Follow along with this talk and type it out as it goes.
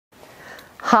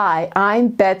Hi, I'm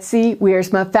Betsy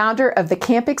Wiersma, founder of the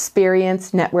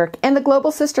CampExperience Network and the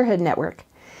Global Sisterhood Network.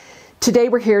 Today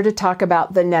we're here to talk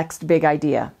about the next big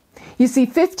idea. You see,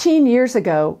 15 years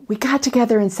ago, we got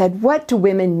together and said, what do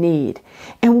women need?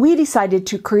 And we decided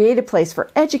to create a place for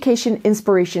education,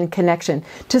 inspiration, connection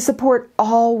to support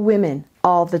all women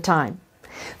all the time.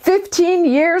 15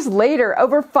 years later,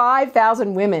 over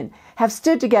 5,000 women have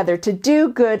stood together to do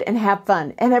good and have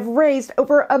fun and have raised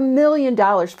over $1 million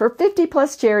for 50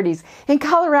 plus charities in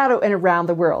Colorado and around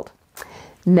the world.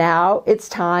 Now it's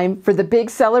time for the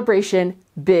big celebration,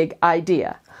 big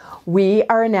idea. We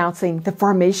are announcing the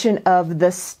formation of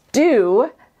the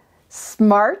STU,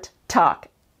 Smart Talk,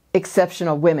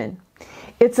 Exceptional Women.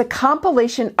 It's a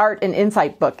compilation art and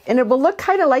insight book, and it will look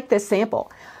kind of like this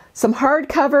sample. Some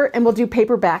hardcover, and we'll do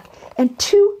paperback, and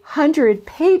 200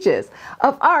 pages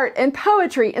of art and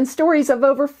poetry and stories of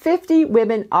over 50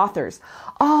 women authors,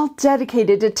 all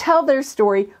dedicated to tell their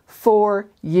story for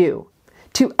you,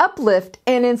 to uplift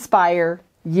and inspire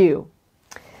you.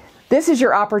 This is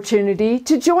your opportunity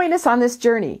to join us on this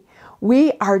journey.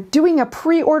 We are doing a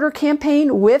pre-order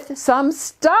campaign with some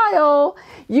style.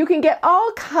 You can get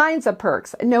all kinds of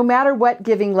perks, no matter what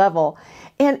giving level,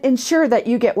 and ensure that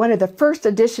you get one of the first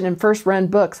edition and first run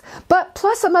books, but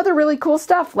plus some other really cool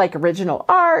stuff like original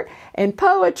art and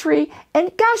poetry.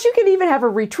 And gosh, you can even have a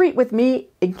retreat with me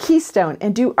in Keystone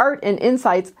and do art and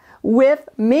insights with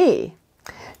me.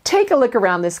 Take a look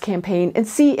around this campaign and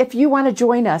see if you want to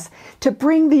join us to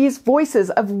bring these voices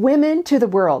of women to the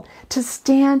world, to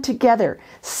stand together,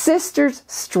 sisters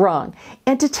strong,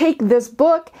 and to take this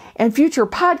book and future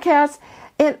podcasts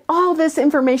and all this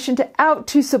information out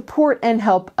to support and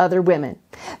help other women.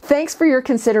 Thanks for your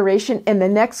consideration in the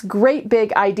next great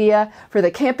big idea for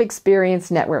the CampExperience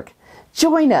Network.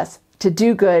 Join us to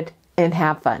do good and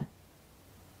have fun.